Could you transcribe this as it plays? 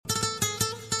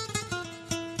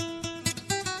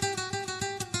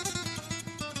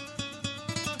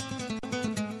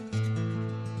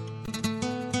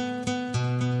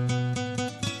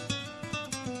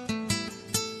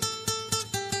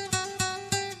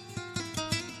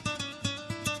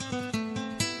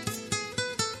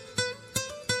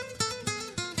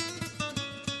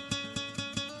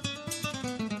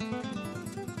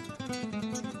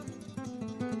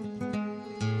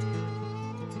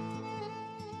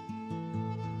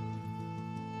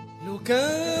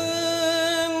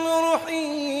كان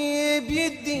روحي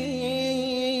بيدي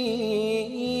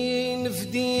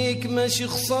نفديك ماشي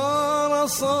خسارة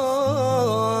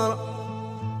صار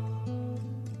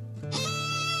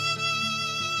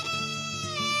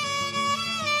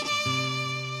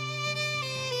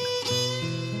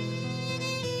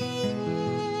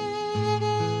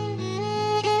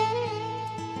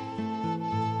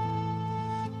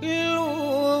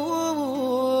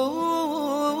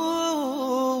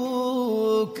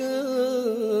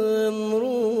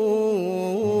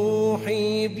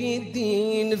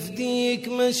نفديك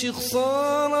ماشي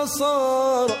خسارة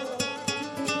صار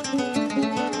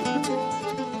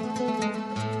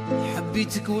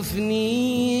حبيتك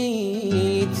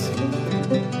وفنيت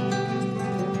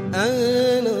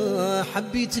أنا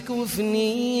حبيتك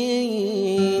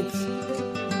وفنيت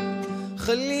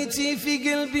خليتي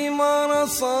في قلبي ما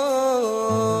صار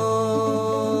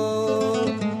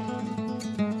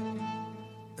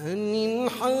أني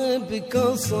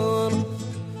نحبك صار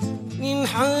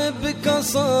نحبك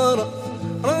صار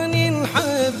راني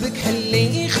نحبك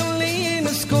خليني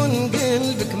نسكن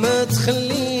قلبك ما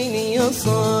تخليني يا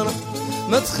صار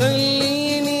ما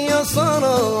تخليني يا صار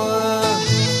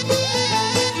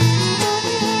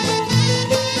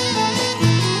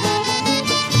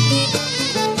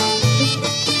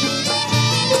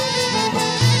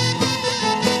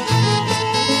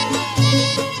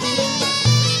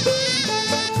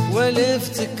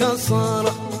ولفتك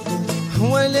صار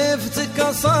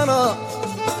ولفتك صار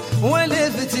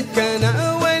ولفتك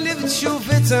انا ولفت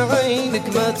شوفت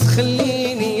عينك ما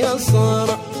تخليني يا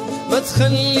صار ما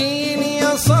تخليني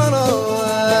يا صار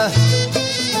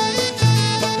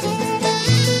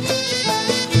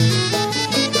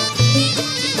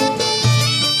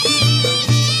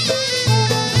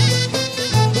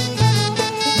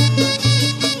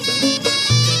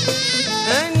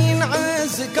اني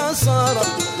نعزك صار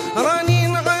راني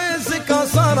نعزك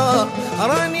صار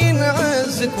راني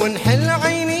نعزك ونحل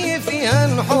عيني فيها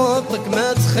نحطك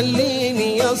ما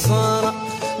تخليني يا صار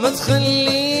ما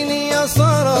تخليني يا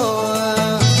صار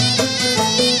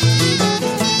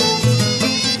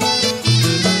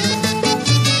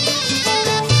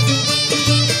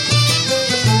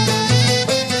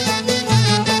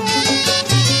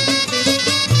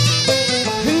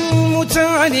نموت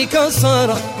عليك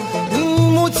صار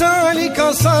نموت عليك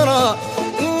صار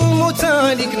نموت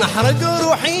عليك نحرق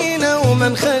روحينا وما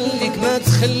نخليك ما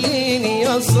تخليني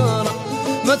يا صار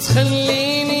ما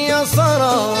تخليني يا صار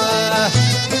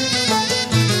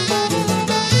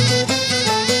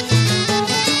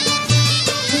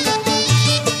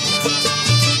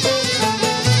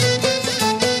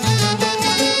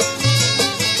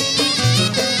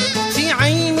تي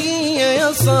عيني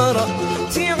يا صار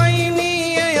تي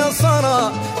عيني يا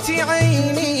صار تي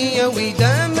عيني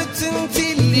ودامت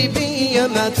انتي اللي بيا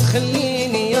ما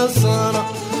تخليني يا صار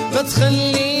ما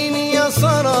تخليني يا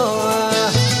صار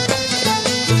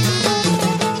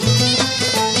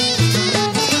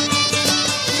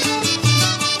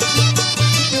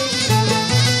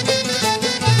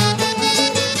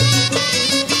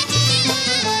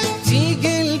انتي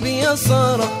قلبي يا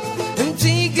صار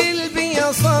انتي قلبي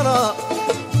يا صار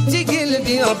انتي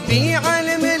قلبي ربي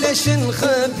عالم ليش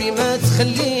نخبي ما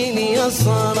تخليني يا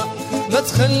صار ما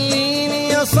تخليني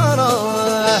يا صار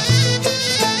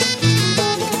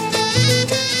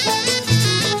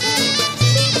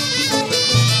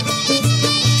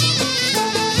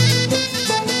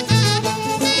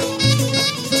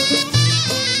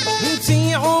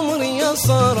انتي عمري يا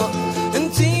صار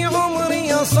انتي عمري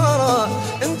يا صار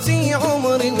انتي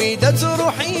عمري وإذا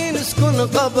تروحي نسكن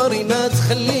قبري ما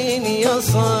تخليني يا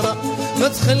صار ما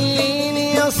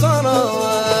تخليني يا صار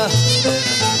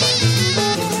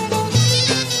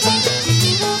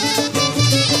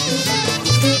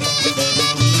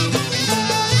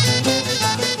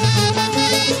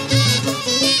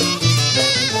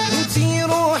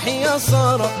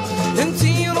صار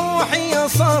انتي روحي يا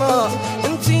صار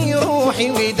انتي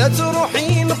روحي وإذا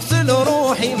تروحي نقتل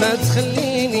روحي ما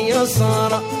تخليني يا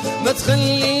صار ما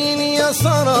تخليني يا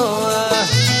صار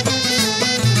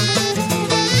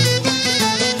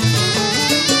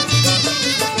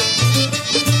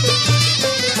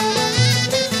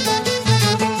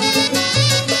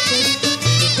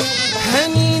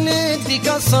هني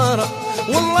نديك صار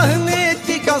والله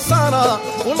نديك صار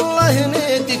والله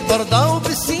نديك برضا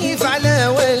وبالسيف على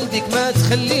والدك ما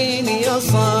تخليني يا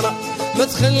صار ما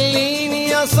تخليني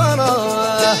يا صار